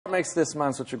makes this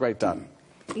man such a great dad?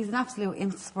 He's an absolute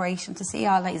inspiration to see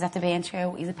all that he's after being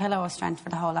through. He's a pillar of strength for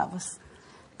the whole lot of us.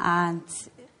 And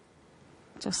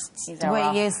just the way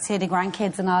he is to the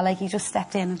grandkids and all, like, he just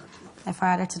stepped in and a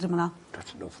father to them and all.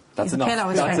 That's enough. That's He's a pillar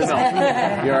of That's strength.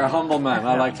 enough. You're a humble man.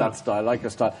 I like that style. I like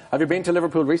your style. Have you been to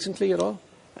Liverpool recently at all?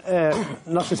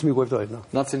 Not since my wife died, no.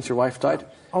 Not since your wife died?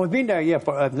 Oh, I've been there, yeah,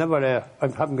 but I've never, I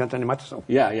haven't gone to any matches, so.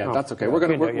 Yeah, No. that's okay. Yeah,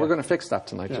 We're gonna fix that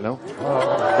tonight, you know?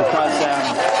 Because,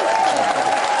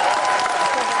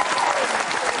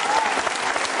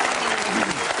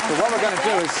 so what we're going to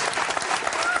do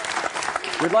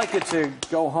is, we'd like you to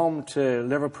go home to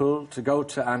Liverpool, to go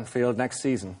to Anfield next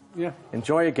season. Yeah.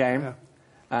 Enjoy a game, Yeah.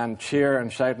 and cheer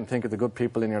and shout and think of the good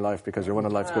people in your life, because you're one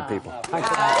of life's good people. Thanks.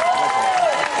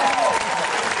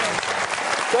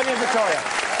 Sonny and Victoria.